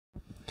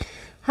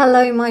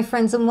Hello, my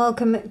friends, and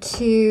welcome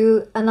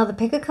to another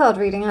pick a card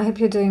reading. I hope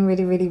you're doing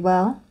really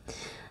well.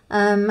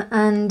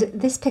 And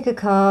this pick a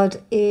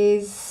card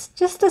is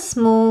just a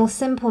small,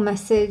 simple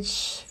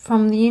message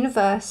from the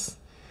universe.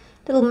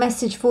 Little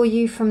message for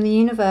you from the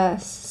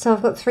universe. So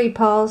I've got 3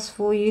 piles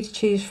for you to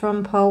choose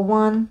from: pile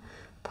 1,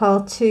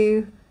 pile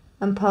 2,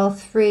 and pile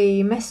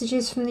 3.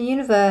 Messages from the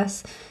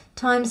universe.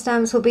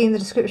 Timestamps will be in the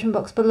description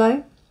box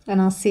below,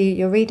 and I'll see you at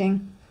your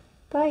reading.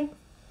 Bye.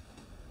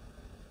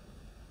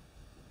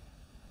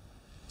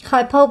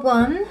 Hi, pile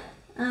 1,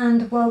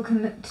 and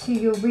welcome to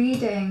your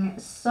reading.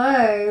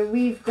 So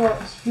we've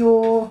got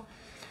your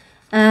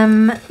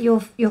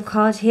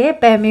card here.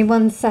 Bear me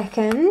 1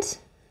 second.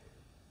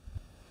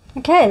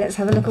 Okay, let's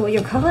have a look at what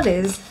your card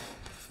is.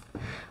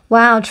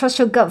 Wow, trust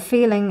your gut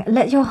feeling.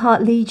 Let your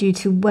heart lead you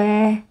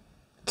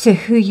to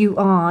who you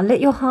are. Let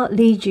your heart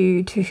lead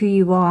you to who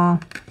you are.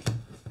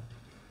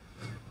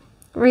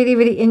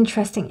 Really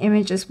interesting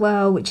image as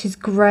well, which is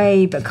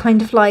grey, but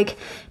kind of like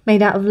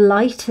made out of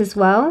light as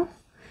well.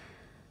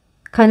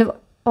 Kind of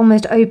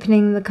almost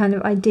opening the kind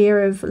of idea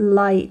of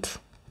light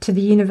to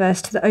the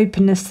universe, to the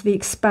openness, to the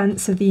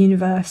expanse of the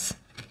universe.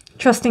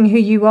 Trusting who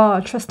you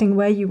are, trusting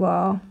where you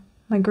are,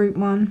 my group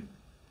 1.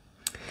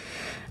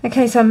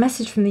 Okay, so a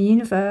message from the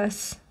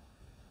universe.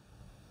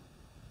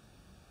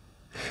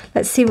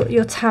 Let's see what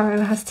your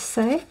tarot has to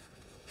say.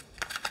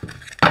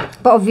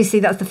 But obviously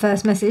that's the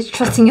first message,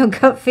 trusting your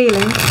gut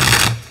feeling.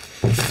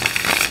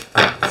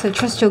 So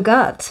trust your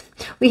gut.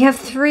 We have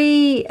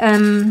 3,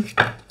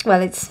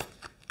 well,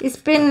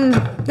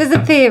 there's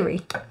a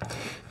theory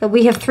that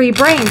we have 3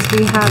 brains.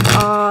 We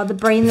have the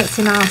brain that's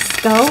in our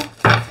skull.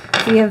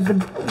 We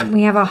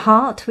have our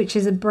heart, which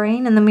is a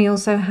brain, and then we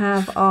also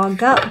have our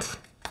gut,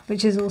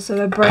 which is also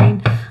a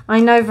brain. I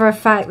know for a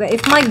fact that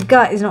if my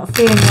gut is not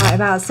feeling right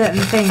about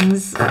certain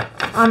things,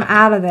 I'm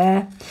out of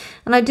there.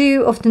 And I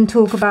do often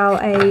talk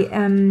about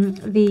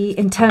the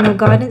internal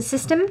guidance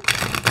system.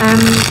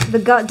 The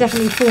gut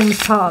definitely forms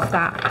part of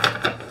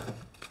that.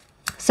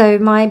 So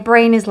my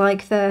brain is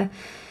like the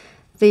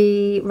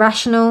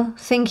rational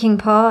thinking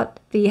part,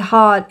 the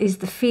heart is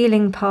the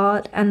feeling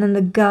part, and then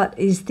the gut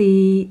is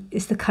the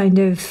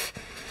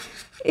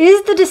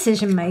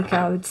decision maker,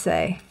 I would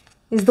say.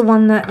 Is the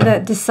one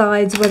that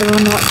decides whether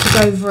or not to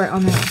go for it or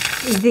not.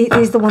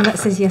 Is the one that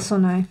says yes or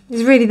no.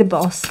 Is really the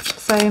boss.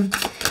 So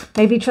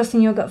maybe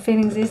trusting your gut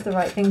feelings is the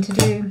right thing to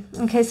do.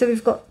 Okay, so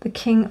we've got the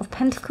King of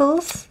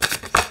Pentacles.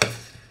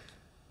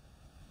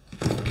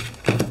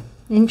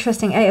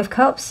 Interesting, 8 of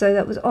Cups, so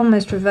that was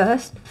almost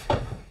reversed.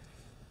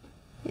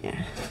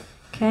 Yeah.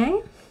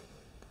 Okay.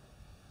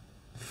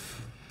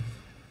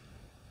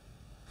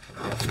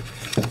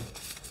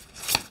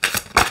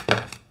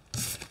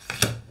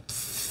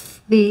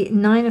 The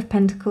 9 of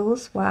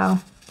Pentacles. Wow.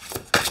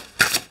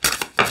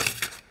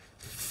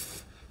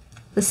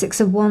 The 6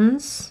 of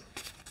Wands.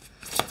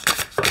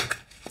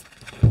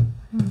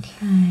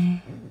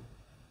 Okay.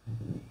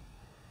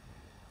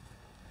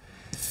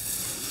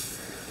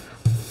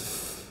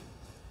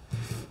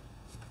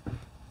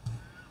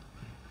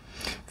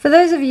 For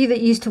those of you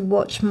that used to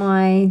watch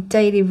my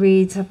daily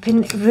reads, I've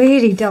been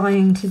really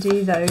dying to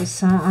do those,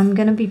 so I'm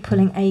going to be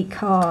pulling 8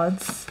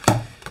 cards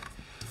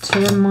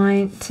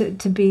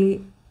to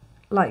be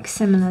like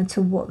similar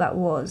to what that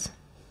was,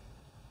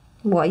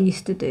 what I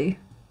used to do,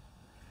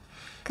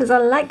 because I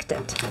liked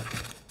it.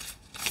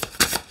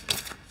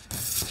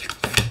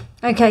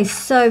 Okay,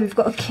 so we've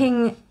got a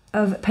King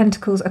of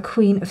Pentacles, a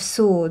Queen of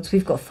Swords.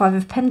 We've got 5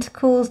 of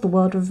Pentacles, the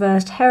World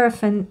reversed,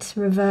 Hierophant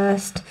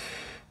reversed,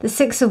 the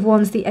 6 of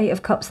Wands, the 8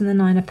 of Cups, and the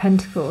 9 of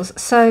Pentacles.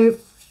 So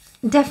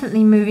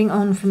definitely moving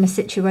on from a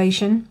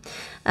situation.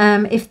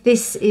 If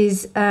this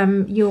is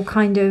your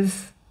kind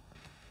of,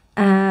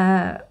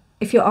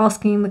 if you're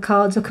asking the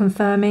cards or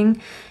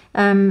confirming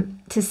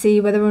to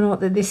see whether or not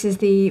that this is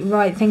the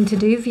right thing to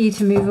do for you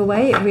to move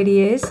away, it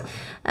really is.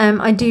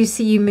 I do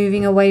see you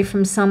moving away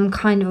from some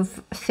kind of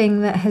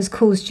thing that has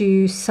caused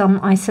you some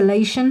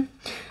isolation.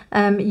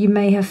 You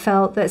may have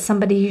felt that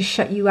somebody has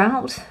shut you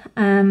out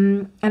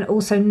and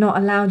also not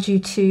allowed you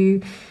to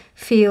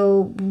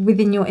feel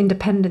within your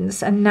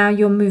independence. And now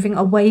you're moving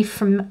away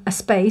from a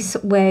space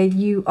where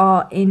you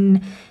are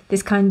in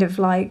this kind of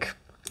like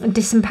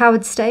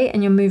disempowered state,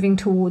 and you're moving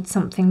towards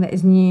something that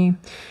is new.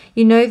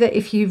 You know that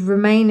if you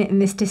remain in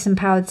this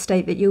disempowered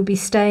state, that you'll be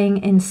staying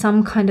in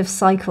some kind of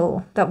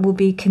cycle that will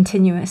be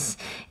continuous.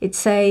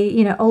 It's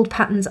old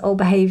patterns, old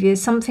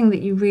behaviors, something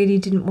that you really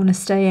didn't want to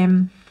stay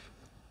in.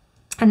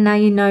 And now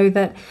you know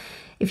that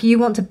if you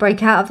want to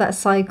break out of that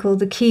cycle,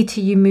 the key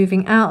to you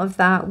moving out of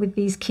that, with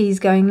these keys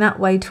going that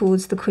way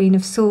towards the Queen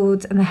of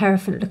Swords and the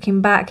Hierophant looking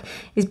back,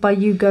 is by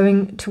you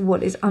going to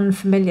what is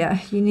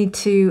unfamiliar. You need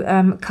to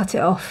cut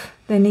it off.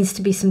 There needs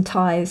to be some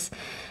ties.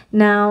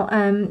 Now,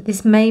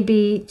 this may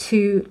be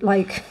to,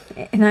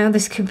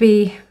 this could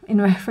be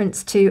in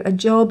reference to a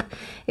job.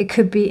 It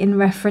could be in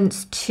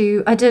reference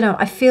to, I don't know,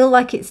 I feel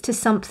like it's to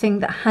something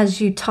that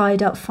has you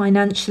tied up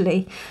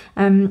financially.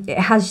 It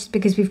has,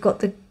 because we've got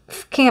the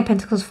King of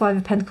Pentacles, Five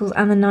of Pentacles,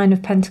 and the Nine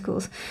of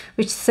Pentacles,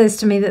 which says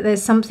to me that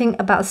there's something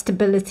about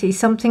stability,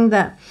 something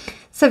that,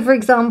 so for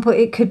example,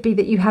 it could be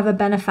that you have a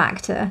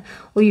benefactor,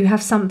 or you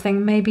have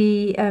something,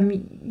 maybe,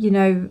 you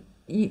know,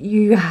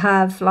 you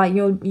have like,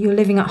 you're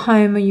living at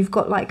home, or you've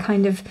got like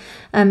kind of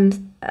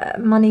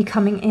money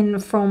coming in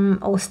from,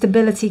 or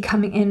stability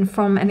coming in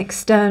from an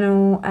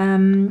external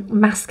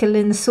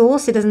masculine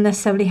source. It doesn't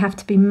necessarily have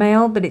to be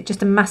male, but it's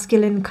just a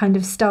masculine kind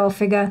of style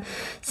figure,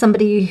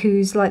 somebody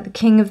who's like the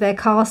king of their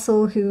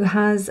castle, who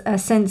has a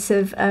sense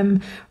of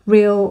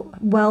real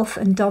wealth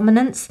and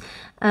dominance.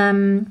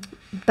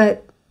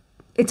 But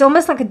it's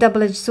almost like a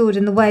double-edged sword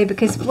in the way,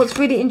 because what's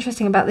really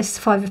interesting about this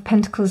Five of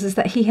Pentacles is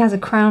that he has a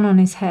crown on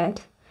his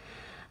head.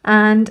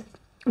 And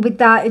with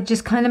that, it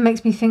just kind of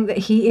makes me think that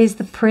he is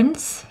the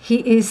prince. He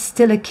is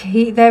still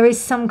there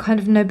is some kind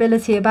of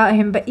nobility about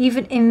him. But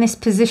even in this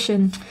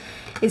position,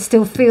 it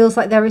still feels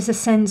like there is a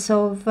sense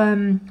of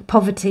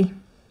poverty.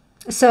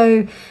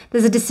 So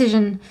there's a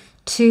decision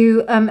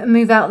to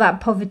move out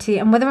that poverty,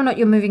 and whether or not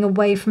you're moving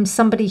away from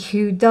somebody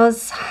who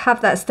does have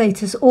that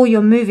status, or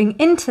you're moving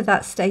into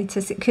that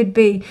status. It could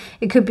be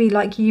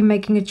like you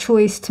making a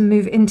choice to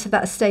move into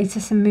that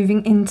status and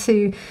moving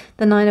into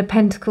the Nine of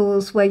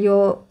Pentacles, where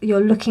you're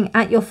looking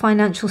at your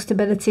financial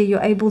stability. You're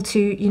able to,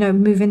 you know,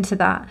 move into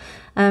that,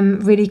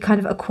 really kind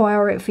of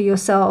acquire it for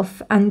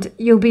yourself, and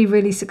you'll be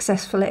really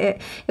successful at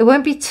it. It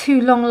won't be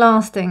too long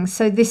lasting.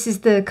 So this is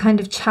the kind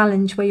of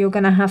challenge where you're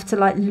going to have to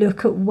like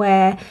look at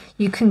where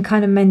you can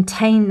kind of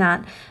maintain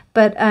that.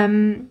 But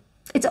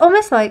it's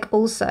almost like,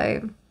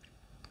 also,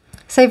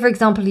 say for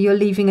example, you're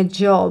leaving a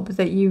job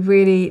that you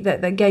really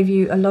that gave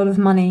you a lot of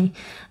money,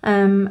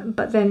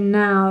 but then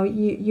now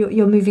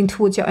you're moving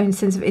towards your own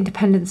sense of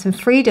independence and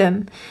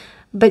freedom,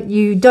 but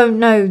you don't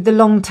know the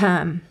long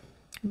term.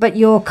 But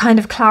your kind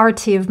of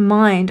clarity of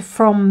mind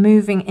from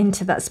moving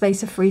into that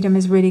space of freedom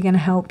is really going to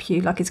help you.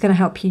 Like, it's going to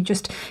help you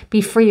just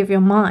be free of your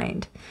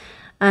mind.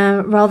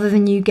 Rather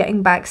than you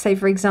getting back, say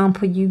for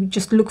example, you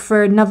just look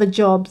for another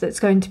job that's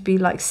going to be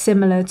like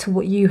similar to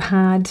what you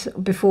had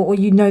before, or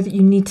you know that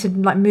you need to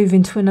like move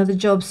into another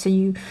job, so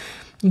you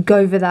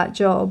go for that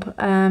job.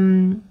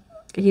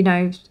 You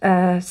know,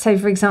 say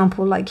for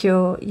example, like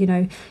you're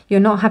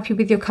not happy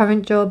with your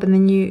current job, and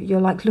then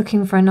you're like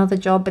looking for another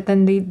job, but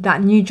then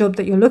that new job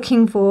that you're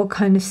looking for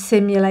kind of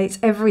simulates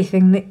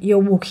everything that you're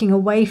walking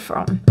away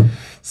from.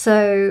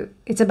 So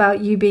it's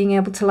about you being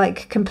able to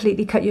like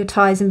completely cut your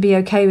ties and be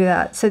okay with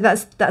that. So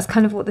that's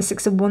kind of what the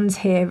Six of Wands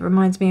here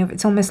reminds me of.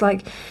 It's almost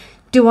like,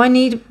 do I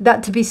need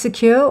that to be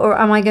secure, or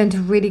am I going to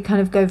really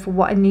kind of go for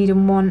what I need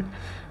and want?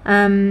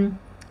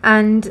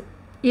 And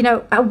you know,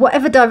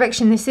 whatever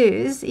direction this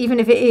is, even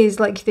if it is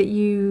like that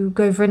you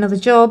go for another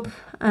job,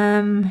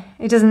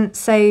 it doesn't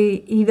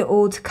say either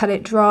or to cut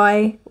it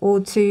dry, or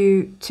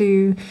to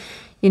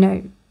you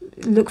know,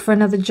 look for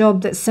another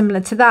job that's similar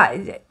to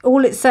that.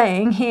 All it's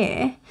saying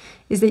here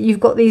is that you've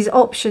got these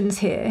options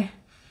here,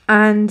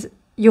 and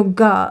your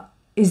gut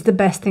is the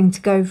best thing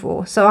to go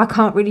for. So I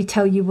can't really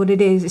tell you what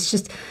it is. It's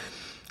just,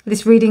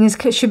 this reading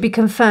should be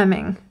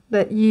confirming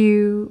that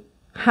you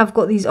have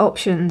got these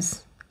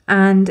options,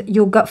 and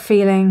your gut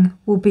feeling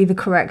will be the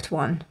correct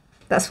one.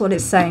 That's what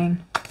it's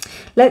saying.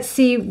 Let's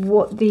see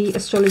what the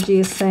astrology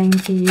is saying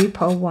for you,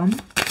 pole 1.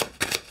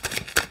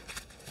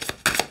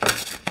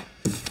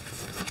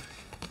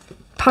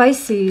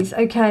 Pisces.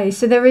 Okay,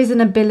 so there is an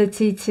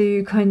ability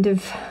to kind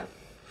of,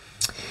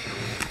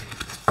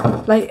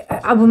 like,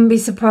 I wouldn't be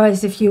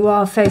surprised if you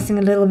are facing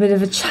a little bit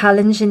of a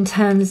challenge in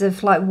terms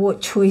of like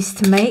what choice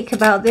to make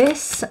about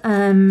this.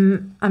 I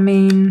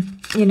mean,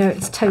 you know,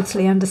 it's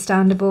totally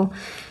understandable.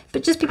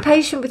 But just be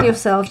patient with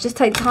yourself. Just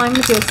take time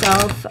with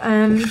yourself.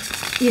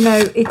 You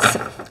know,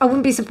 I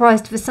wouldn't be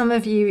surprised for some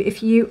of you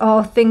if you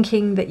are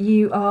thinking that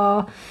you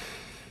are,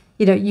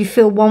 you know, you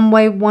feel one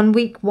way one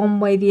week, one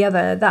way the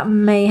other. That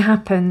may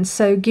happen.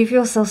 So give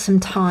yourself some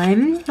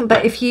time.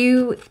 But if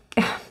you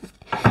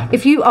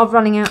are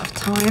running out of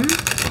time,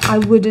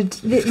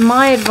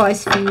 my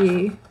advice for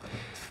you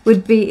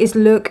is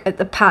look at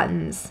the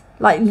patterns.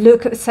 Like,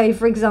 look at, say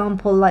for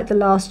example, like the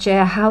last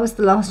year. How has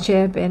the last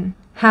year been?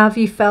 How have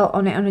you felt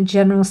on it on a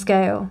general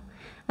scale?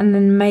 And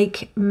then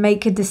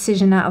make a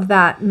decision out of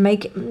that.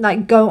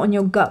 Go on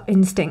your gut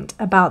instinct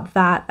about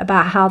that,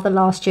 about how the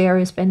last year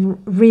has been.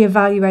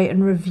 Reevaluate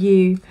and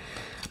review.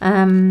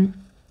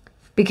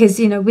 Because,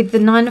 you know, with the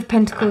Nine of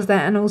Pentacles there,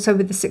 and also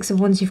with the Six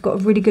of Wands, you've got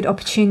a really good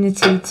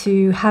opportunity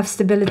to have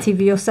stability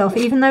for yourself,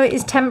 even though it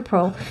is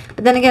temporal.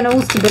 But then again,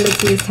 all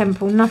stability is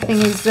temporal. Nothing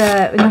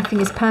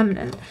is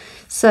permanent.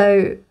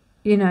 So,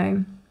 you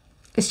know,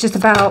 it's just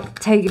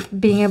about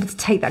being able to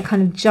take that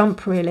kind of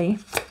jump, really.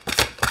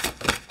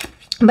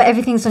 But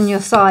everything's on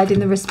your side in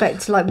the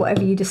respect to like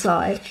whatever you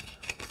decide.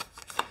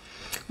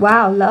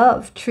 Wow,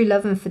 love, true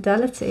love and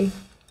fidelity.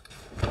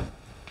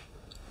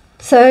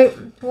 So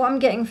what I'm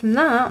getting from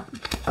that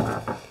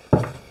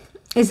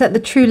is that the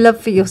true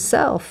love for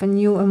yourself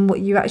and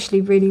what you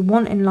actually really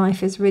want in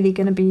life is really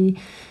going to be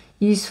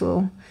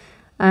useful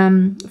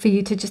for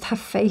you to just have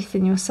faith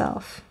in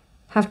yourself.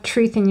 Have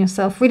truth in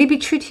yourself. Really be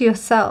true to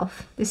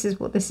yourself. This is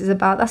what this is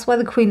about. That's why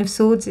the Queen of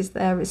Swords is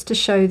there. It's to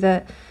show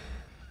that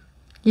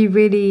you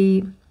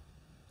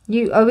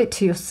owe it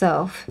to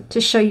yourself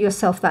to show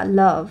yourself that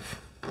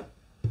love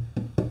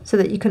so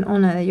that you can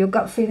honor your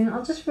gut feeling.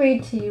 I'll just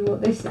read to you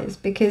what this is,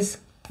 because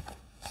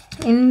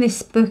in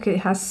this book it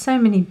has so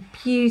many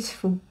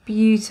beautiful,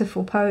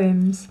 beautiful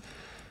poems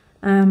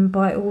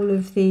by all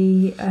of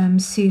the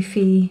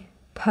Sufi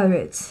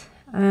poets.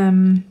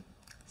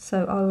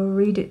 So I will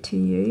read it to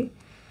you.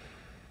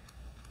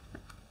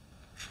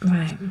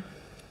 Right.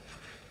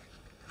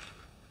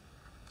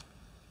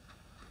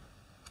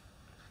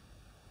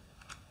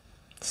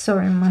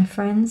 Sorry, my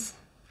friends.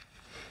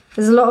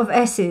 There's a lot of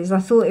S's. I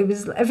thought it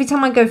was, every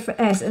time I go for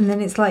S and then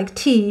it's like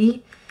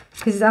T,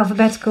 because it's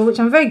alphabetical, which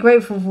I'm very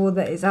grateful for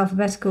that it's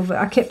alphabetical, but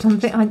I kept on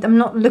thinking, I'm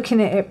not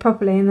looking at it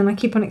properly, and then I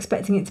keep on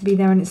expecting it to be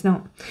there and it's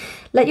not.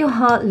 Let your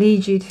heart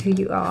lead you to who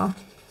you are.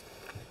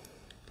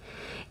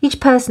 Each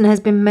person has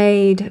been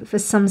made for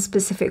some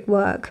specific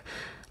work.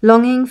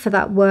 Longing for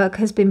that work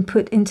has been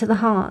put into the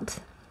heart.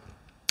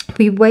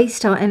 We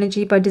waste our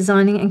energy by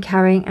designing and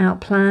carrying out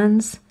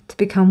plans to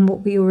become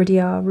what we already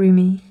are.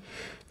 Rumi.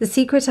 The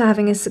secret to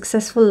having a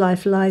successful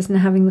life lies in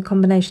having the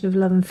combination of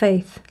love and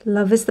faith.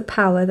 Love is the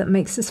power that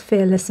makes us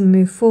fearless and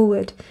move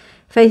forward.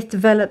 Faith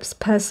develops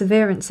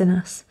perseverance in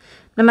us.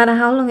 No matter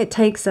how long it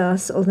takes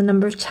us or the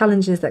number of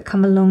challenges that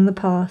come along the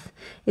path,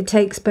 it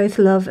takes both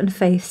love and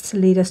faith to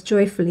lead us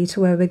joyfully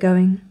to where we're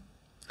going.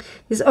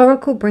 This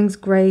oracle brings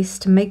grace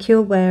to make you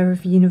aware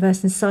of the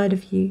universe inside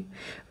of you.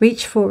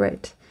 Reach for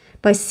it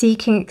by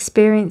seeking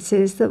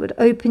experiences that would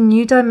open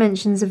new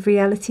dimensions of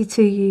reality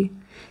to you.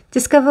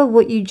 Discover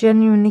what you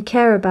genuinely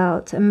care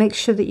about and make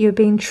sure that you are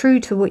being true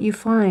to what you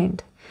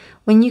find.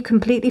 When you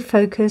completely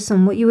focus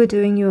on what you are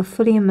doing, you are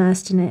fully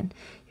immersed in it.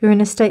 You're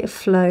in a state of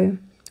flow.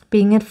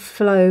 Being in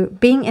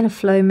a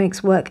flow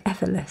makes work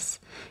effortless.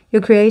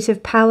 Your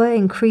creative power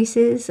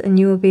increases and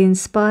you will be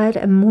inspired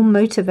and more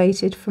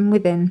motivated from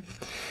within.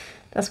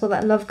 That's what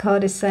that love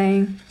card is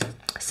saying.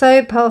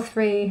 So, pile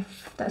 3,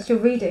 that's your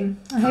reading.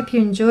 I hope you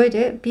enjoyed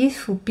it.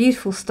 Beautiful,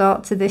 beautiful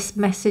start to this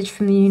message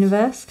from the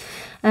universe.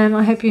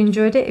 I hope you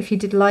enjoyed it. If you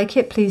did like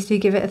it, please do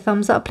give it a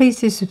thumbs up. Please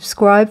do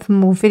subscribe for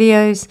more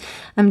videos.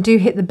 Do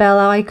hit the bell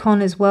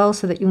icon as well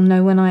so that you'll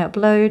know when I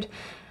upload.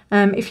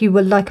 If you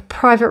would like a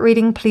private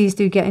reading, please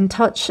do get in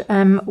touch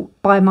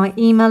by my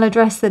email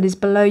address that is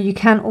below. You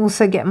can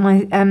also get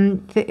my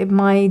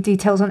my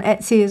details on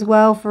Etsy as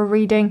well for a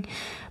reading.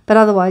 But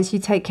otherwise, you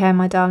take care,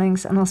 my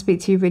darlings, and I'll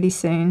speak to you really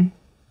soon.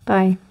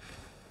 Bye.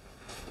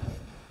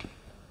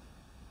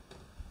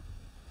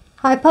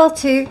 Hi, part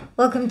 2.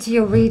 Welcome to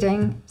your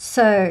reading.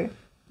 So,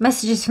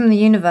 messages from the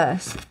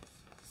universe.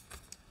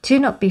 Do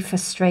not be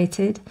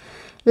frustrated.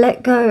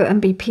 Let go and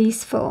be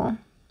peaceful.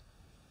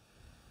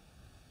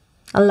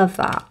 I love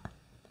that.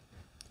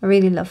 I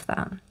really love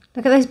that.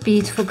 Look at those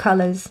beautiful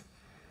colours.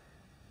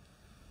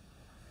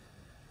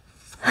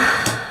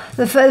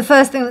 The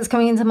first thing that's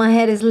coming into my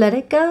head is let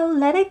it go,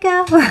 let it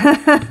go.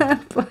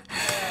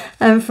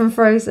 From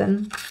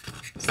Frozen.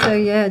 So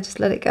yeah, just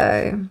let it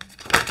go.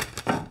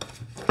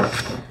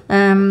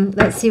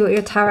 Let's see what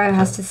your tarot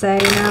has to say.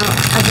 Now,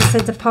 as I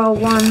said to pile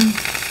 1,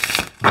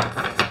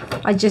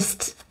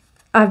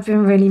 I've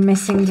been really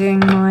missing doing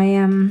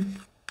my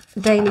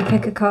daily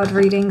pick a card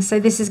reading. So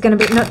this is going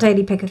to be not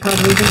daily pick a card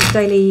reading,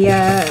 daily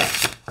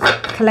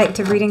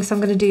collective reading. So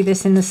I'm going to do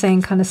this in the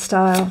same kind of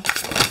style.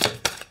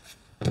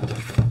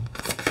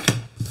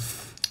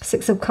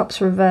 6 of Cups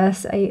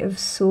reversed, 8 of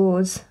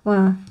Swords.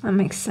 Well, that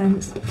makes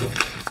sense.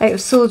 8 of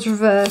Swords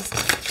reversed.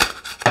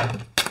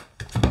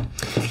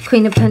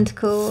 Queen of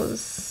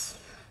Pentacles.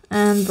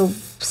 And the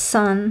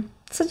Sun.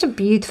 Such a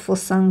beautiful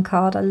Sun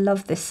card. I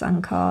love this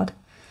Sun card.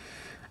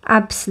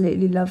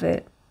 Absolutely love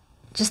it.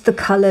 Just the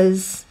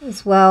colours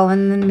as well.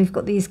 And then we've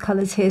got these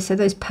colours here. So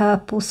those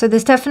purples. So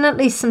there's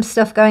definitely some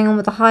stuff going on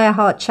with the higher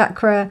heart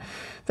chakra,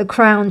 the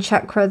crown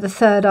chakra, the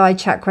third eye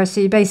chakra.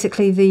 So you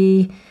basically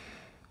the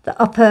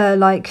upper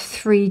like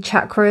 3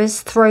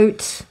 chakras,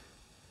 throat,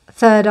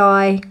 third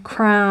eye,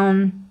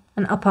 crown,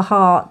 and upper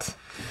heart.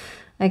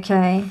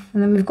 Okay,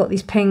 and then we've got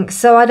these pinks.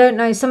 So I don't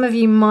know, some of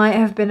you might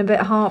have been a bit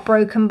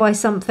heartbroken by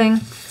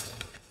something.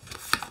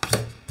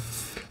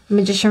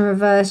 Magician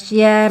reversed.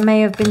 Yeah,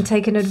 may have been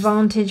taken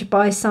advantage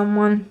by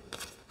someone.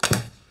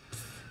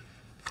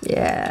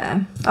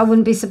 Yeah, I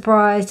wouldn't be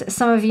surprised.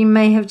 Some of you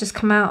may have just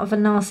come out of a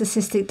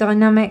narcissistic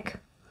dynamic.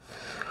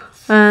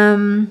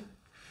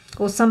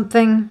 Or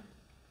something.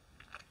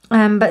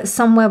 But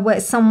somewhere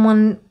where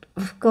someone,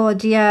 oh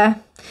God, yeah,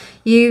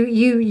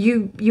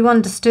 you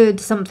understood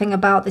something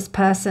about this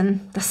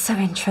person. That's so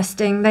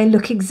interesting. They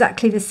look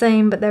exactly the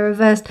same, but they're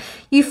reversed.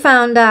 You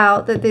found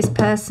out that this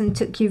person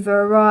took you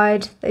for a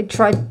ride. They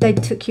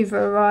took you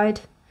for a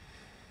ride.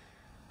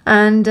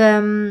 And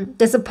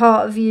there's a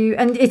part of you,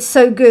 and it's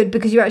so good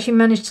because you actually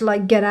managed to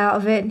like get out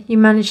of it. You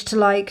managed to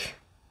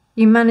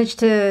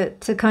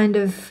kind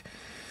of,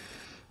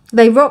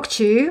 they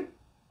rocked you,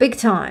 Big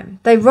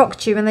time. They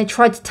rocked you and they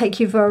tried to take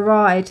you for a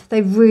ride.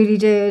 They really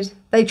did.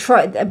 They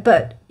tried,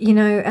 but, you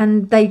know,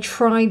 and they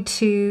tried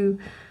to,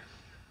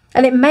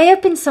 and it may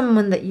have been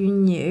someone that you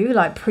knew,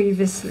 like,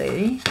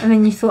 previously, and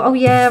then you thought, oh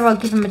yeah, I'll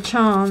give him a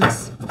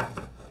chance.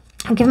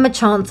 I'll give him a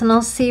chance and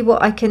I'll see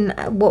what I can,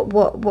 what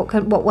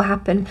will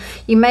happen.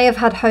 You may have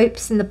had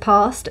hopes in the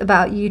past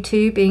about you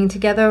two being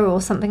together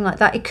or something like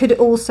that. It could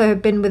also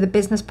have been with a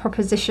business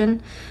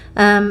proposition.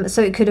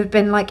 So it could have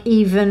been like,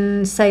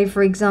 even say,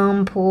 for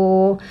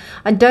example,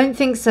 I don't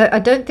think so. I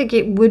don't think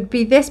it would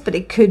be this, but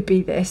it could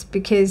be this,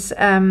 because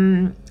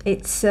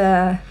it's,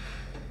 I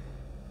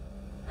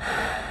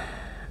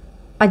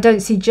don't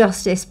see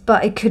justice,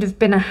 but it could have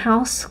been a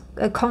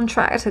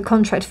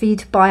contract for you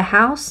to buy a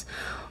house.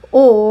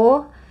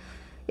 Or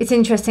it's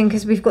interesting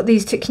because we've got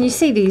these two. Can you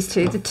see these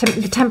two? The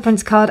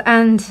Temperance card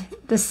and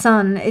the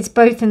Sun. It's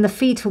both in the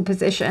fetal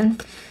position.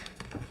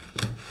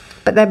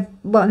 But they're,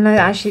 well, no,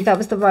 actually, that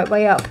was the right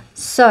way up.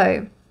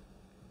 So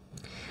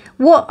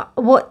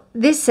what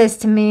this says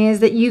to me is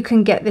that you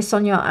can get this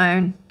on your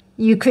own.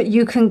 You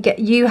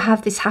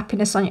have this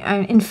happiness on your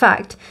own. In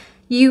fact,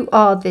 you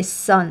are this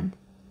Sun.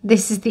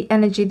 This is the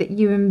energy that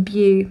you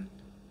imbue.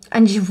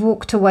 And you've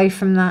walked away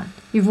from that.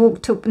 You've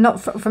walked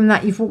from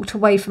that. You've walked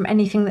away from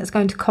anything that's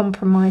going to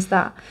compromise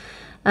that,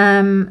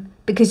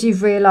 because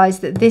you've realised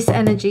that this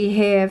energy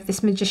here, of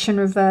this Magician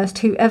reversed,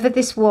 whoever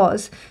this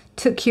was,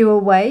 took you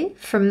away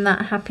from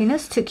that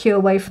happiness, took you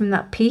away from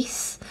that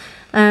peace.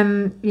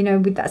 You know,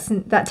 with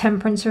that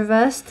Temperance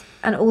reversed,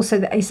 and also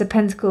the Ace of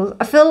Pentacles.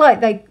 I feel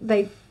like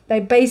they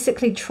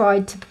basically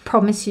tried to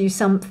promise you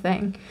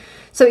something.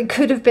 So it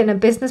could have been a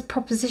business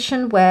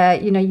proposition where,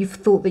 you know, you've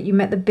thought that you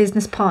met the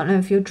business partner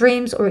of your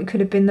dreams, or it could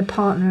have been the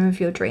partner of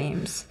your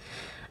dreams.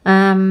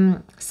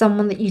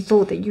 Someone that you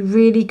thought that you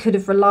really could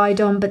have relied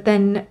on, but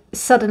then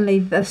suddenly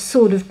the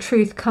sword of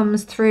truth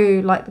comes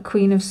through, like the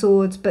Queen of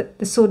Swords, but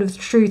the sword of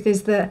truth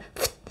is the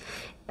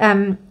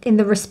in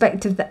the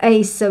respect of the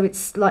ace, so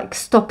it's like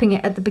stopping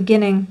it at the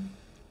beginning.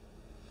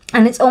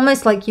 And it's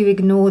almost like you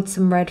ignored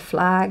some red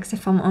flags,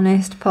 if I'm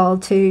honest, pile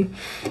 2.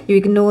 You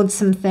ignored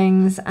some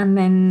things, and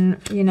then,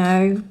 you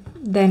know,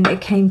 then it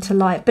came to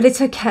light. But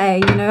it's okay,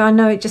 you know, I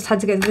know it just had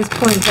to get to this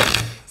point,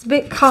 but it's a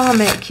bit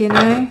karmic, you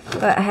know.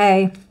 But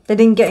hey, they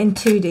didn't get in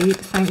too deep,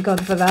 thank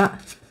God for that.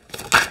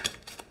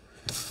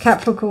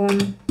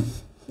 Capricorn.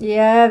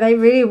 Yeah, they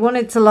really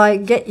wanted to,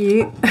 like, get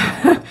you.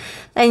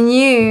 They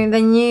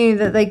knew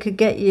that they could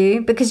get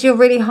you because you're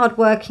really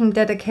hardworking,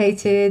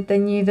 dedicated. They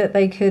knew that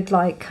they could,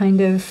 like,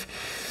 kind of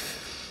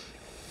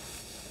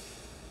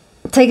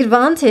take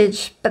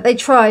advantage, but they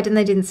tried and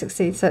they didn't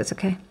succeed, so it's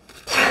okay.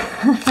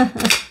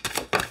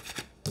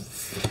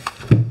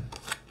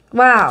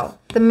 Wow,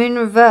 the Moon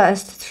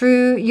reversed.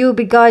 You'll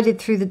be guided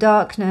through the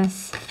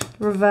darkness.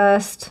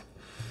 Reversed.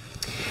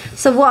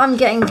 So what I'm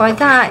getting by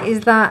that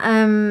is that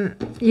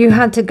you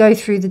had to go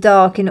through the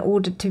dark in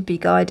order to be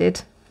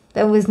guided.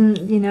 There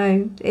wasn't, you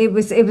know, it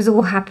was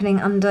all happening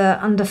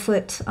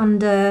underfoot,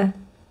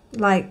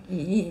 like,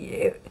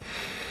 you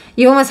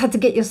almost had to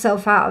get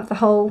yourself out of the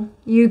hole.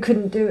 You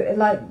couldn't do it,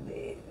 like,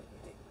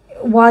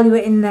 while you were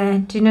in there,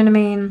 do you know what I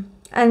mean?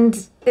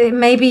 And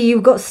maybe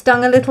you got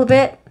stung a little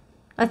bit,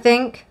 I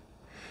think,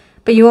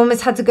 but you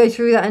almost had to go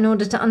through that in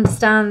order to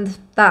understand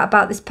that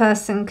about this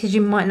person, because you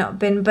might not have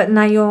been, but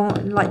now you're,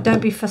 like, don't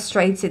be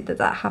frustrated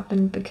that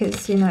happened,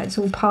 because, you know, it's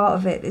all part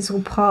of it. It's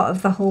all part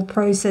of the whole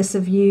process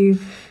of you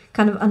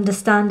kind of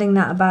understanding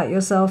that about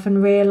yourself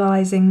and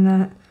realizing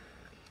that,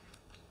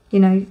 you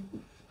know,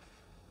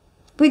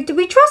 we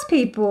trust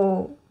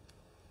people,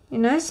 you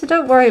know, so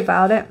don't worry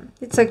about it.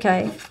 It's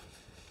okay.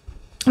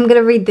 I'm going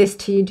to read this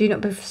to you. Do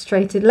not be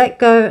frustrated. Let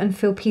go and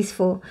feel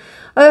peaceful.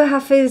 Oh,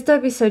 Hafiz,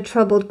 don't be so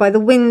troubled by the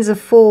winds of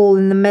fall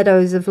in the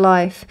meadows of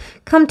life.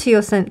 Come to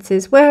your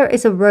senses. Where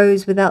is a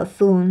rose without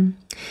thorn?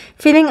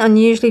 Feeling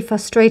unusually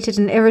frustrated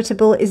and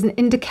irritable is an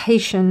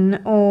indication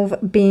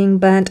of being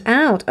burnt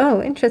out.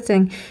 Oh,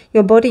 interesting.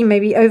 Your body may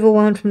be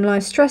overwhelmed from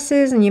life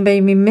stresses, and you may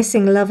be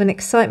missing love and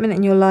excitement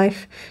in your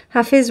life.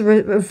 Hafiz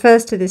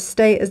refers to this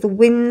state as the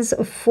winds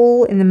of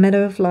fall in the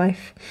meadow of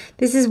life.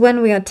 This is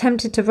when we are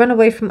tempted to run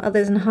away from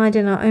others and hide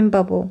in our own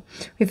bubble.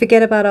 We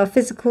forget about our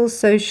physical,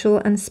 social,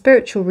 and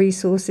spiritual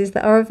resources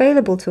that are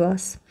available to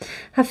us.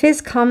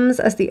 Hafiz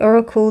comes as the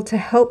oracle to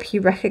help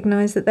you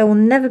recognize that there will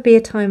never be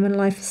a time when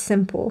life is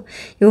simple.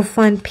 You will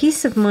find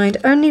peace of mind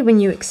only when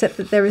you accept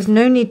that there is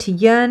no need to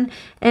yearn,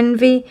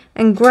 envy,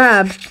 and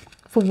grab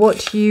for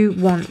what you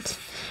want.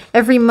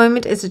 Every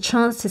moment is a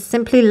chance to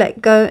simply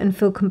let go and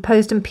feel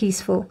composed and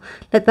peaceful.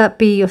 Let that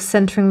be your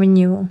centering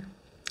renewal.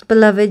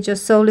 Beloved, your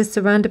soul is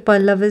surrounded by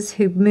lovers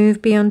who move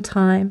beyond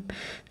time.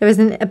 There is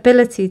an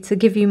ability to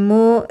give you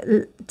more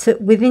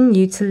within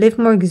you to live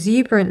more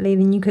exuberantly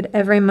than you could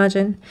ever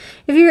imagine.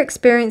 If you're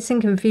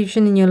experiencing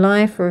confusion in your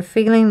life or a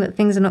feeling that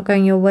things are not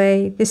going your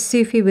way, this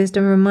Sufi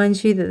wisdom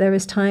reminds you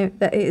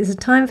that it is a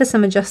time for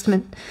some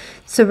adjustment.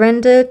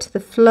 Surrender to the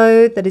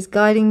flow that is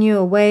guiding you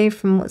away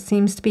from what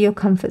seems to be your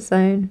comfort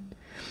zone.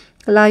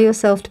 Allow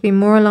yourself to be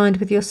more aligned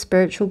with your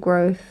spiritual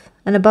growth.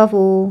 And above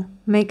all,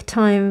 make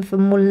time for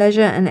more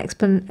leisure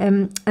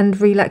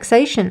and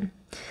relaxation.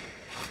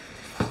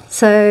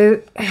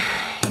 So,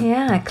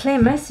 yeah,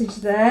 clear message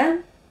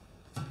there.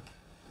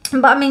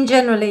 But I mean,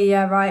 generally,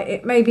 yeah, right.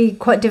 It may be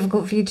quite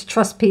difficult for you to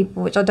trust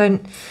people, which I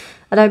don't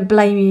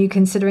blame you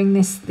considering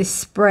this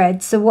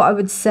spread. So what I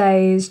would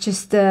say is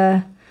just,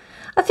 I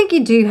think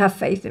you do have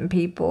faith in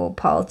people,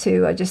 pile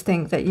 2. I just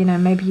think that, you know,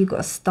 maybe you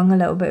got stung a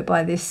little bit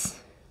by this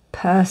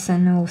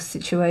person or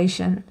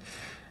situation.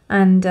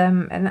 And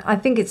I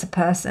think it's a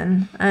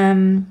person.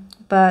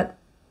 But,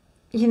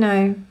 you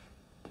know,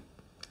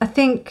 I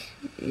think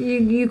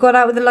you got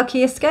out with a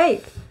lucky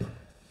escape.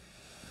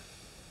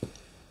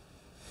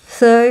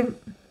 So,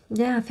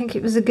 yeah, I think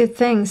it was a good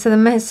thing. So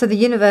the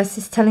universe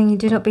is telling you,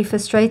 do not be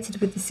frustrated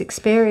with this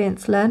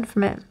experience. Learn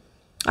from it.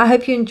 I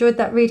hope you enjoyed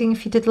that reading.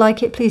 If you did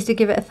like it, please do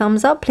give it a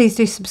thumbs up. Please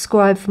do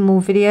subscribe for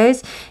more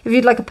videos. If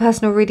you'd like a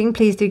personal reading,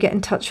 please do get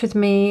in touch with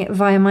me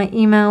via my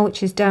email,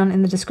 which is down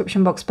in the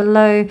description box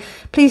below.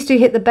 Please do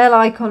hit the bell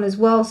icon as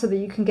well so that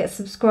you can get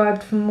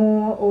subscribed for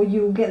more, or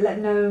you'll get let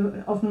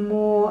know of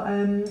more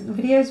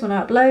videos when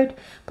I upload.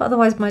 But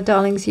otherwise, my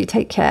darlings, you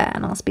take care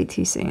and I'll speak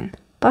to you soon.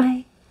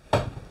 Bye.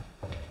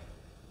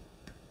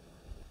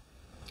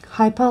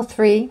 Hi, pile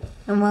 3,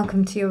 and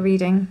welcome to your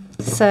reading.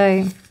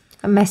 So,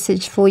 a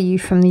message for you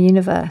from the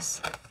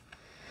universe.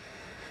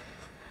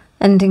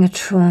 Ending a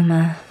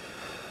trauma.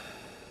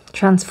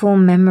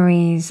 Transform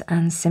memories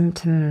and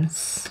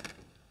symptoms.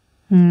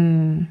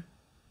 Beautiful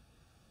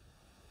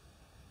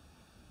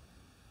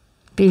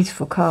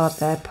card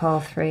there,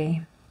 pile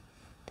 3.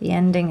 The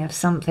ending of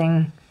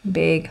something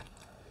big.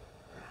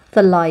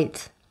 The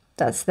light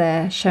that's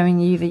there, showing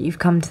you that you've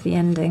come to the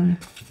ending.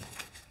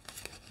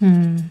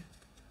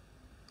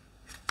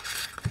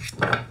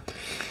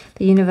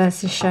 The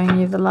universe is showing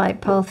you the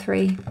light, pile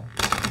 3.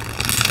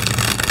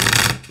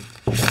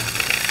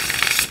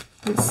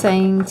 It's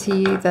saying to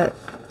you that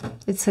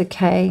it's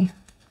okay.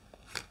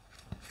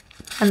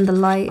 And the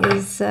light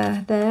is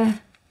there.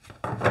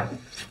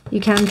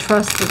 You can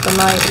trust that the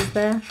light is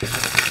there.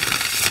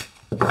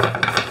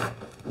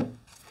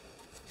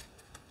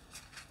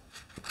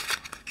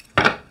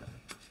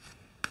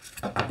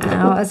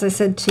 Now, as I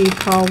said to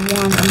pile 1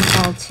 and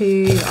pile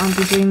 2, I'll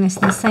be doing this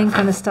in the same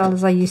kind of style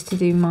as I used to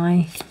do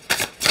my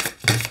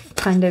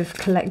kind of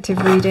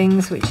collective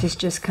readings, which is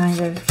just kind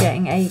of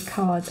getting 8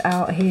 cards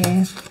out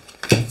here.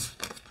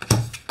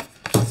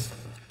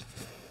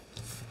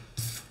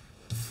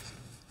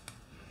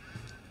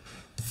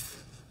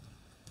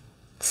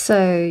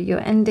 So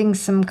you're ending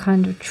some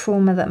kind of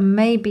trauma that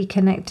may be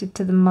connected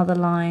to the mother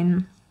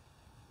line.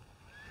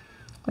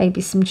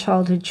 Maybe some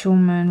childhood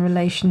trauma in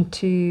relation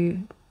to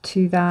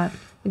that.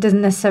 It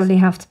doesn't necessarily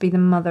have to be the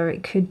mother.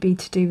 It could be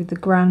to do with the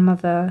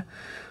grandmother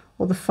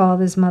or the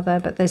father's mother,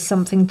 but there's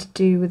something to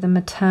do with the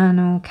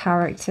maternal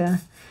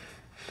character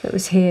that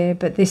was here.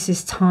 But this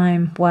is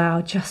time.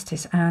 Wow,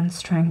 justice and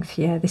strength.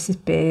 Yeah, this is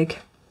big.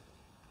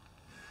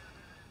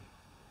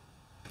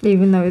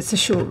 Even though it's a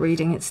short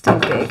reading, it's still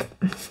big.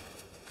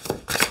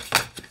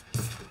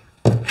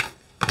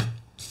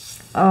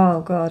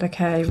 Oh God,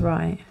 okay,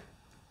 right.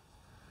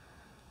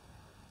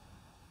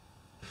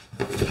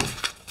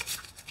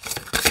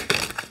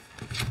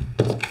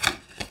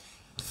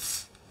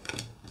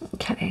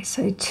 Okay,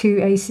 so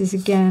 2 aces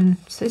again.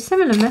 So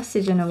similar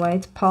message in a way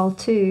to pile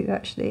 2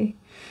 actually,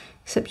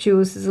 except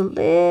yours is a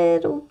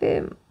little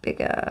bit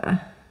bigger.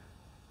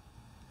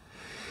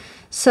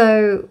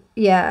 So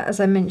yeah, as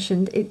I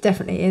mentioned, it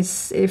definitely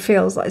is, it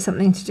feels like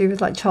something to do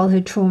with like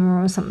childhood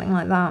trauma or something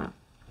like that.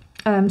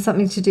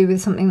 Something to do with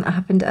something that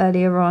happened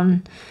earlier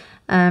on.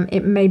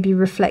 It may be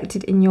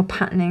reflected in your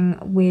patterning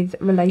with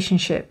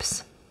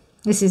relationships.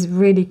 This is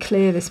really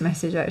clear, this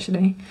message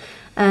actually.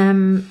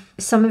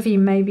 Some of you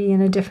may be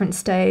in a different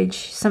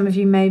stage. Some of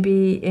you may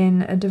be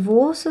in a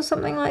divorce or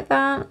something like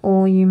that,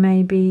 or you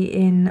may be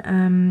in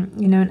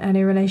you know, an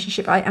early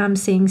relationship. I am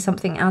seeing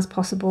something as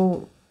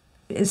possible,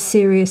 as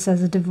serious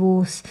as a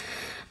divorce.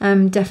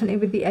 Definitely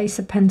with the Ace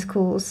of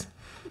Pentacles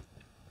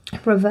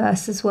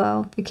reverse as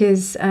well,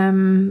 because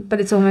but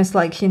it's almost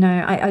like, you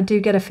know, I do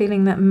get a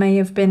feeling that may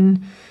have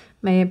been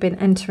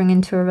entering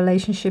into a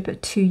relationship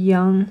at too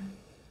young,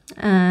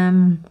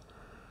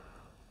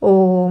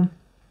 or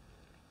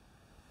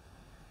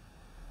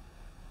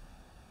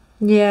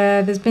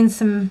yeah, there's been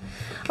some,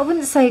 I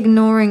wouldn't say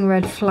ignoring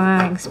red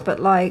flags, but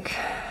like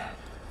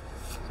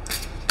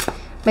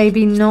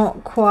maybe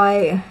not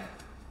quite,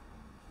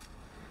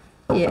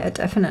 yeah,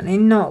 definitely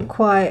not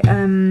quite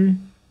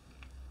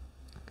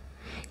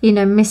you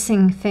know,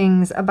 missing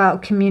things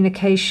about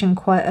communication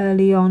quite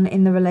early on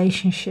in the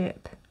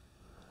relationship,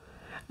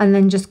 and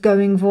then just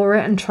going for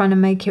it and trying to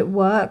make it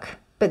work.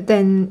 But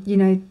then, you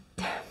know,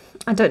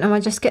 I don't know, I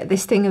just get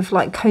this thing of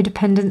like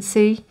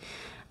codependency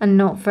and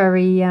not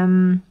very, you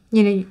know,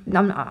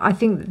 I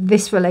think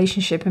this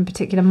relationship in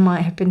particular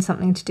might have been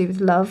something to do with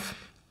love.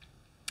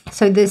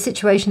 So the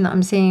situation that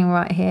I'm seeing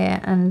right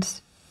here, and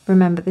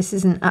remember, this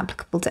isn't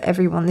applicable to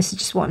everyone, this is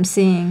just what I'm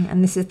seeing,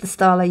 and this is the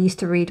style I used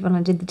to read when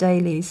I did the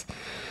dailies.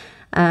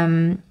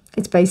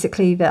 It's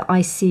basically that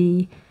I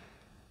see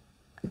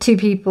two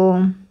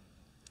people,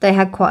 they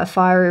had quite a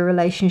fiery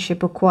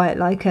relationship, or quite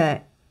like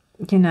a,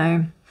 you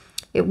know,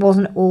 it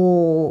wasn't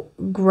all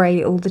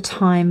great all the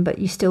time, but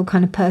you still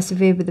kind of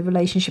persevered with the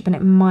relationship, and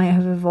it might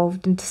have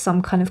evolved into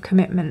some kind of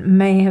commitment,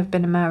 may have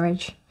been a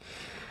marriage.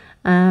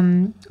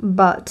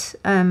 But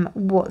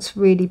what's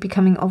really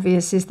becoming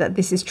obvious is that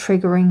this is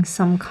triggering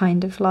some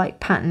kind of like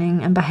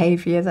patterning and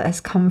behavior that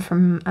has come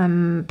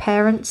from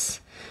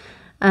parents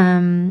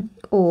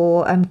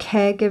or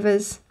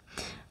caregivers.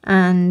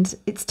 And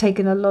it's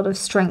taken a lot of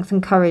strength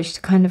and courage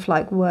to kind of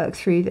like work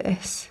through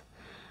this.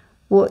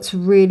 What's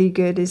really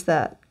good is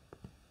that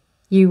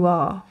you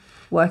are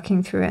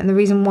working through it. And the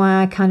reason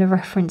why I kind of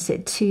reference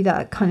it to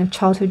that kind of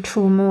childhood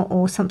trauma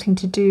or something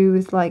to do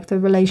with like the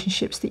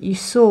relationships that you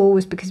saw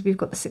was because we've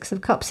got the Six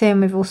of Cups here, and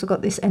we've also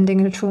got this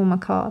ending a trauma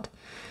card.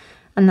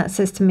 And that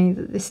says to me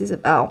that this is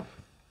about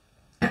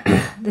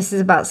this is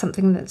about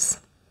something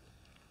that's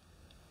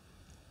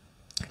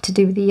to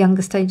do with the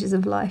younger stages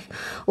of life.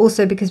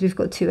 Also because we've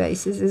got two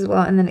aces as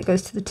well, and then it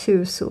goes to the Two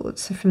of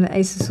Swords. So from the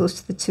Ace of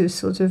Swords to the Two of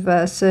Swords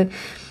reverse. So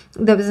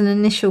there was an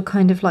initial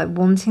kind of like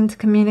wanting to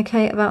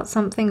communicate about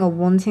something, or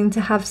wanting to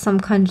have some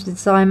kind of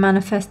desire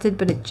manifested,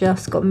 but it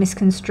just got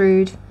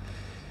misconstrued.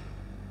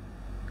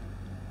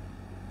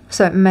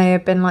 So it may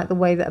have been like the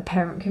way that a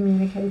parent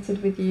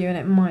communicated with you, and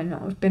it might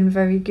not have been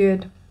very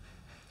good.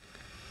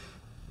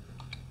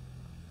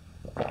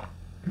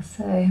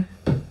 So,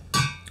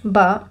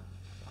 but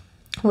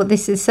what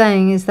this is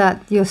saying is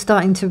that you're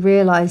starting to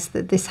realize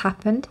that this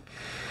happened.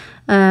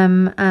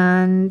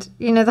 And,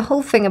 you know, the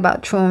whole thing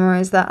about trauma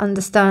is that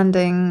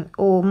understanding,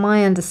 or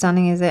my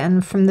understanding is it,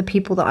 and from the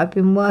people that I've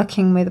been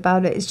working with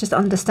about it, is just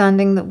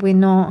understanding that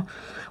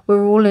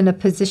we're all in a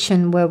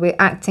position where we're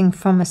acting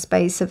from a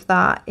space of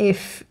that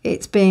if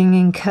it's being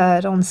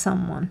incurred on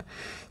someone.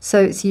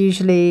 So it's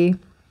usually,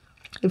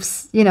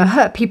 if, you know,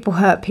 hurt people,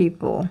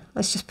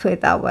 let's just put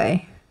it that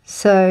way.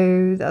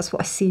 So that's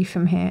what I see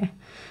from here.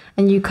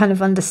 And you kind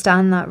of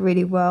understand that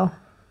really well.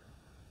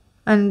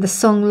 And the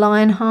song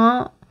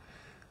Lionheart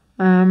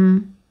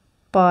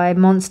by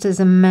Monsters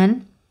and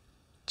Men,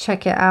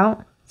 check it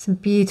out. It's a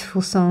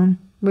beautiful song,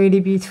 really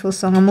beautiful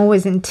song. I'm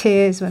always in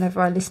tears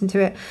whenever I listen to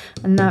it,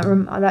 and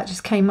that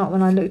just came up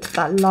when I looked at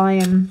that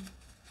lion.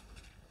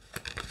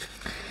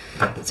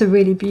 It's a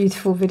really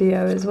beautiful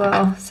video as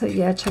well, so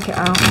yeah, check it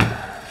out.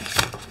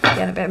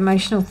 Getting a bit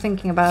emotional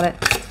thinking about it.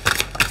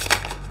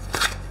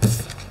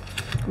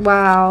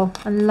 Wow,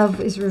 and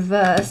love is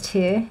reversed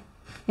here.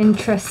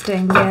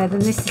 Interesting. Yeah, then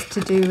this is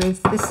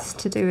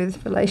to do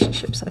with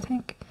relationships, I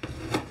think.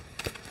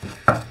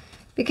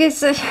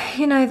 Because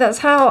you know, that's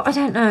how, I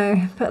don't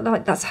know, but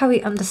like that's how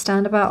we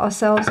understand about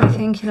ourselves, I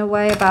think, in a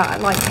way,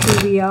 about like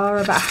who we are,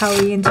 about how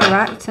we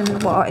interact,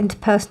 and what our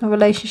interpersonal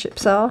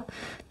relationships are.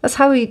 That's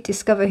how we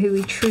discover who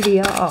we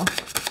truly are.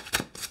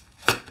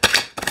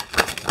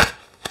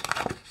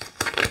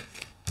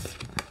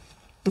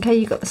 Okay,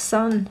 you got the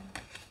Sun.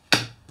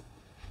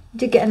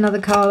 Did get another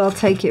card, I'll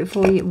take it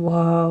for you.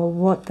 Whoa,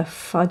 what the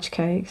fudge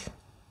cakes.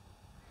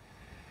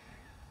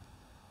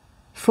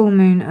 Full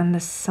Moon and the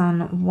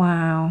Sun,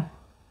 wow.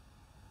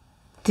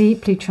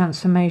 Deeply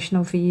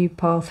transformational for you,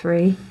 pile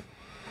 3.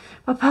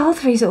 Well, pile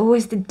 3s are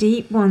always the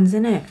deep ones,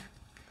 isn't it?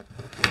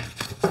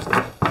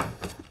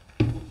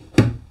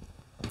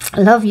 I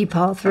love you,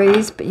 pile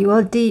 3s, but you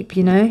are deep,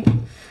 you know.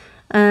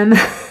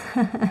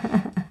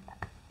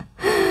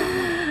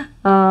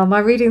 My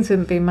readings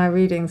wouldn't be my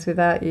readings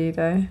without you,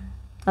 though.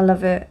 I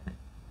love it.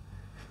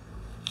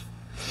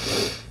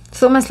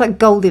 It's almost like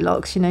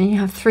Goldilocks, you know, you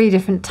have 3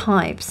 different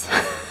types.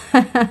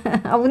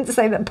 I wouldn't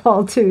say that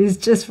pile 2 is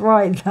just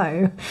right,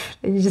 though.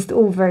 You're just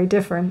all very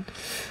different.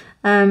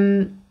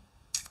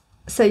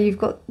 So you've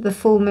got the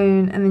full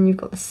moon, and then you've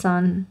got the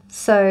Sun.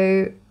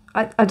 So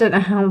I don't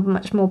know how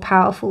much more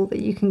powerful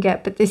that you can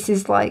get, but this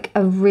is like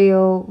a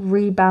real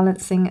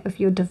rebalancing of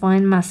your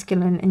divine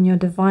masculine and your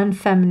divine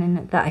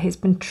feminine that has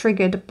been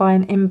triggered by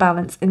an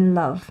imbalance in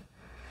love.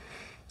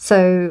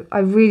 So I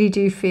really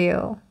do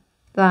feel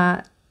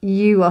that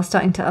you are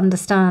starting to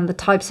understand the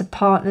types of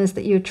partners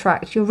that you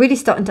attract. You're really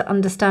starting to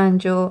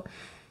understand your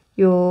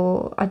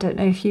I don't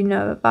know if you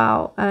know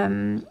about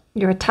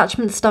your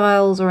attachment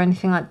styles or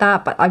anything like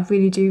that, but I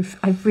really do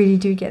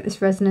get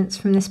this resonance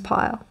from this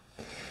pile.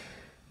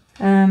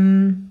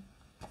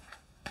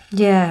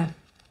 Yeah,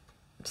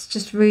 it's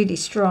just really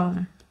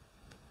strong.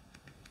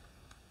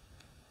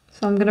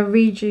 So I'm going to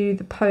read you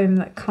the poem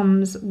that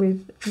comes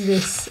with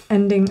this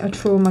ending a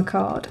trauma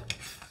card.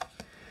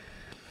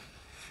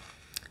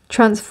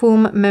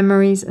 Transform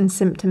memories and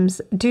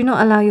symptoms. Do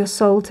not allow your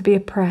soul to be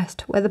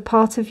oppressed. Where the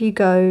part of you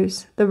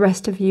goes, the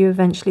rest of you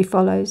eventually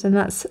follows. And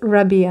that's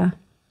Rabia.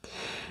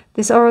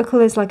 This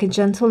oracle is like a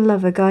gentle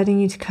lover guiding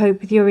you to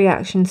cope with your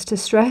reactions to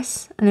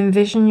stress and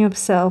envision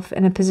yourself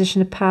in a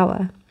position of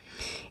power.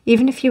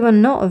 Even if you are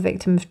not a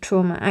victim of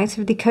trauma,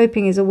 actively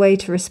coping is a way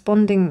to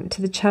responding to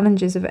the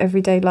challenges of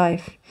everyday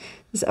life.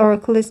 This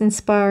oracle is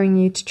inspiring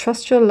you to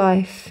trust your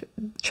life,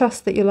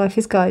 trust that your life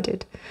is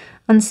guided.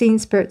 Unseen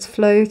spirits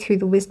flow through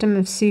the wisdom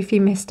of Sufi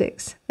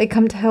mystics. They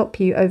come to help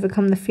you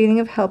overcome the feeling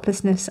of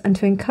helplessness and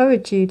to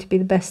encourage you to be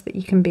the best that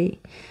you can be.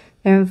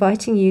 They're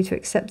inviting you to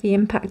accept the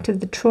impact of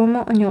the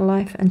trauma on your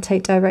life and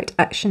take direct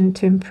action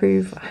to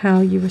improve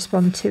how you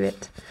respond to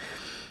it.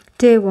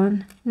 Dear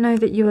one, know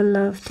that you are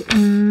loved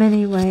in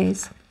many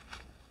ways,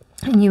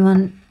 and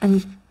you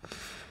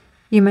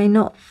may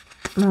not.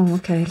 Oh,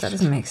 okay, that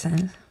doesn't make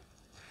sense.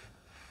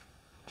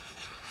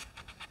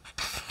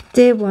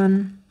 Dear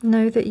one,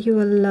 know that you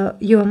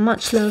are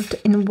much loved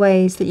in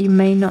ways that you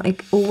may not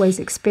always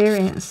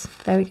experience.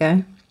 There we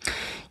go.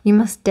 You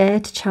must dare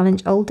to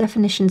challenge old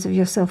definitions of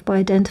yourself by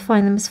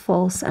identifying them as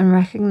false and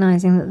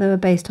recognizing that they were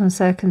based on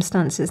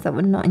circumstances that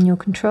were not in your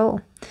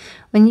control.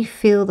 When you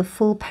feel the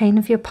full pain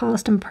of your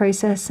past and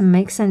process and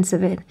make sense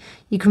of it,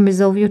 you can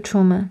resolve your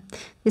trauma.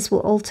 This will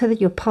alter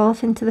your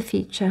path into the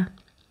future.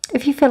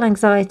 If you feel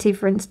anxiety,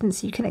 for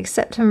instance, you can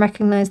accept and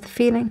recognize the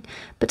feeling,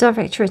 but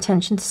direct your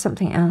attention to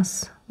something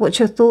else. Watch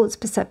your thoughts,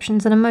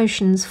 perceptions, and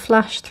emotions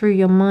flash through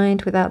your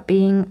mind without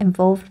being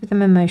involved with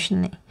them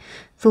emotionally.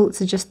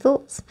 Thoughts are just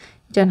thoughts.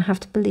 You don't have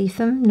to believe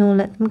them, nor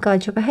let them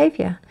guide your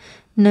behavior.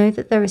 Know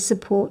that there is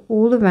support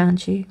all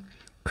around you.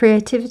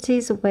 Creativity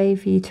is a way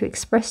for you to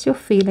express your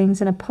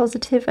feelings in a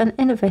positive and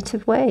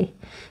innovative way.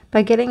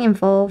 By getting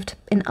involved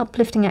in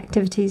uplifting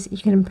activities, you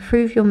can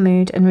improve your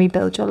mood and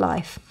rebuild your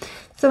life.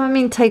 So, I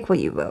mean, take what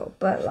you will,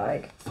 but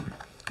like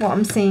what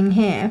I'm seeing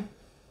here,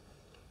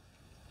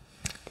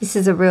 this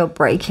is a real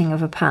breaking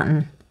of a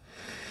pattern.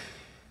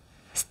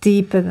 It's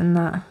deeper than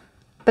that.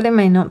 But it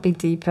may not be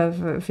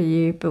deeper for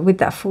you, but with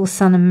that full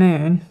sun and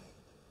moon,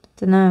 I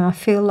don't know, I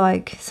feel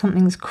like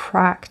something's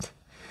cracked,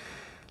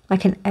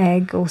 like an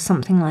egg or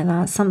something like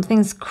that.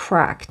 Something's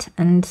cracked,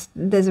 and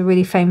there's a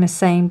really famous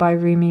saying by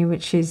Rumi,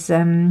 which is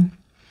the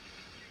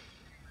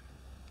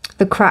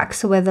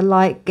cracks are where the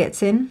light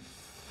gets in,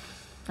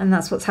 and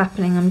that's what's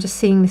happening. I'm just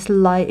seeing this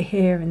light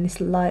here, and this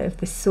light of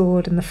this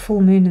sword, and the full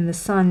moon and the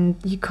sun.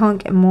 You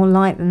can't get more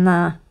light than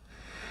that.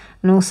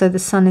 And also the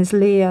sun is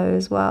Leo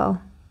as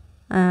well.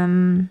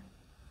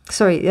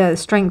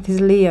 Strength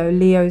is Leo.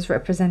 Leo is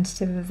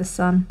representative of the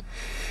sun.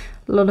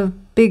 A lot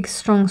of big,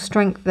 strong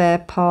strength there,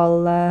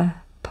 pile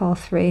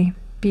 3.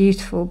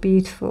 Beautiful,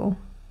 beautiful.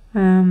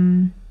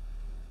 I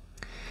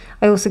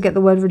also get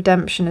the word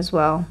redemption as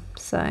well.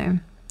 So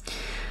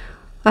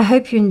I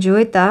hope you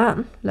enjoyed that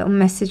little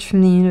message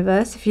from the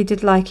universe. If you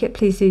did like it,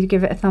 please do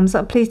give it a thumbs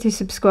up. Please do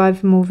subscribe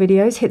for more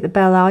videos. Hit the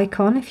bell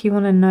icon if you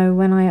want to know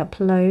when I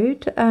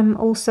upload.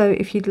 Also,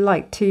 if you'd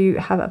like to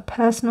have a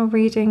personal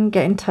reading,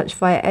 get in touch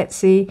via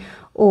Etsy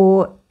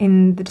or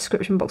in the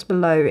description box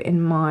below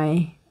in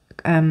my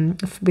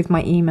with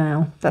my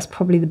email. That's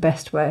probably the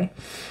best way.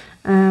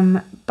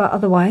 But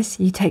otherwise,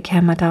 you take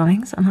care, my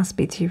darlings, and I'll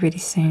speak to you really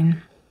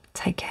soon.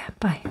 Take care.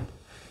 Bye.